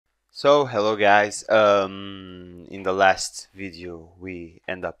So hello guys, in the last video we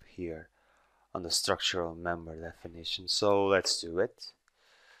end up here on the structural member definition, so let's do it.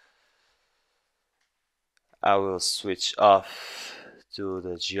 I will switch off to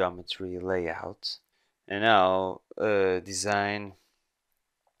the geometry layout and now design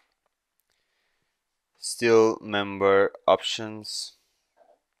still member options,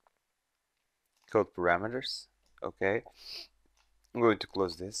 code parameters. Okay, I'm going to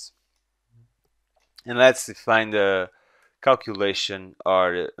close this and let's define the calculation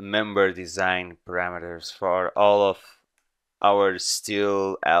or member design parameters for all of our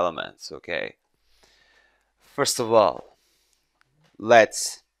steel elements. Okay, first of all,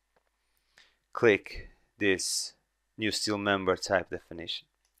 let's click this new steel member type definition.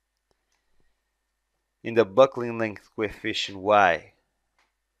 In the buckling length coefficient y,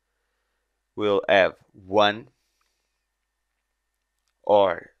 we'll have 1,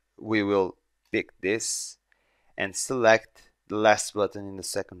 or we will pick this and select the last button in the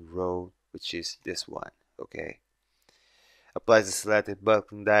second row, which is this one. Okay, applies the selected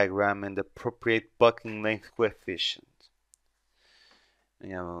buckling diagram and the appropriate buckling length coefficient.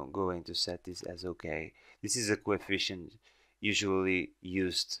 And I'm going to set this as OK. This is a coefficient usually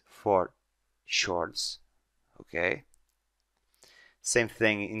used for shorts. Okay, same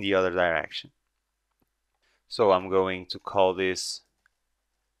thing in the other direction. So I'm going to call this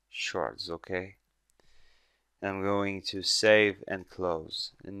shorts. Okay, I'm going to save and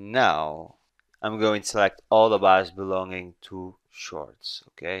close, and now I'm going to select all the bars belonging to shorts.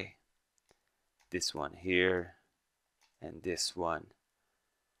 Okay, this one here and this one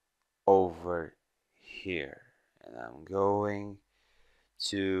over here, and I'm going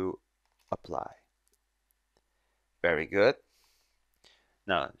to apply. Very good.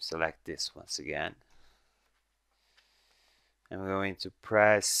 Now select this once again. I'm going to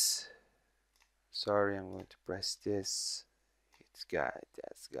press, I'm going to press this.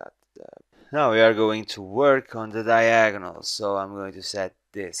 That's got the. Now we are going to work on the diagonal, so I'm going to set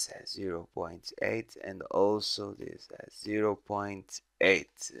this as 0.8 and also this as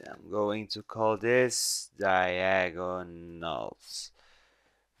 0.8. I'm going to call this diagonals.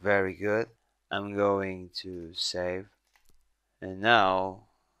 Very good. I'm going to save, and now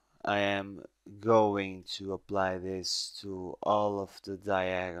I am going to apply this to all of the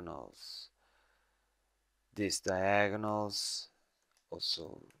diagonals. These diagonals,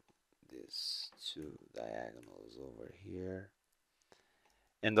 also these two diagonals over here,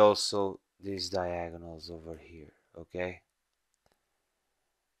 and also these diagonals over here. Okay,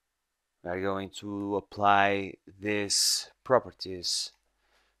 we are going to apply these properties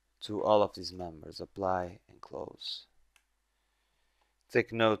to all of these members. Apply and close.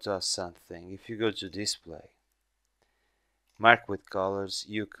 Take note of something. If you go to display, mark with colors,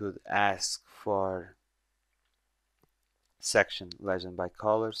 you could ask for section legend by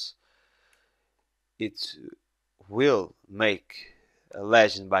colors. It will make a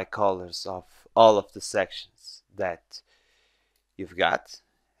legend by colors of all of the sections that you've got,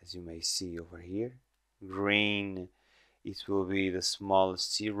 as you may see over here. Green, it will be the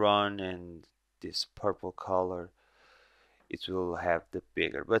smallest C-run, and this purple color, it will have the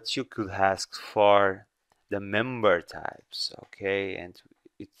bigger. But you could ask for the member types. Okay, and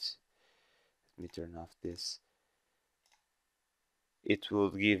let me turn off this. It will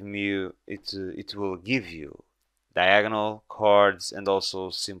give you diagonal, chords, and also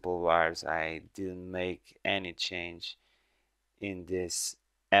simple wires. I didn't make any change in this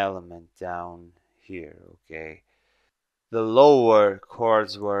element down here. Okay, the lower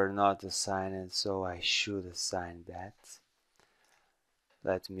chords were not assigned, so I should assign that.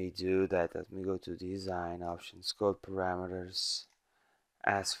 Let me do that. Let me go to design options, code parameters,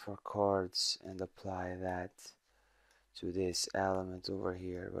 ask for chords, and apply that to this element over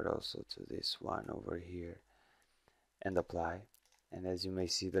here, but also to this one over here, and apply. And as you may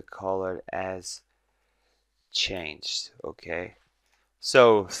see, the color has changed. Okay,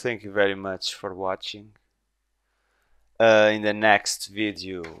 so thank you very much for watching. In the next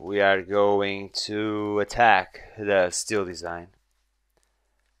video we are going to attack the steel design.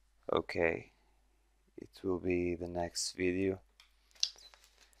 Okay, it will be the next video,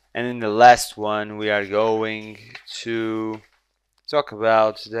 and in the last one we are going to talk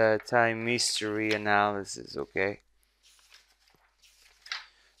about the time mystery analysis. Okay,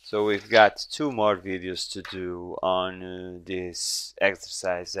 so we've got 2 more videos to do on this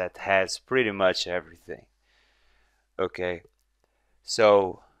exercise that has pretty much everything. Okay,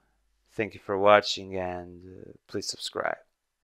 so thank you for watching, and please subscribe.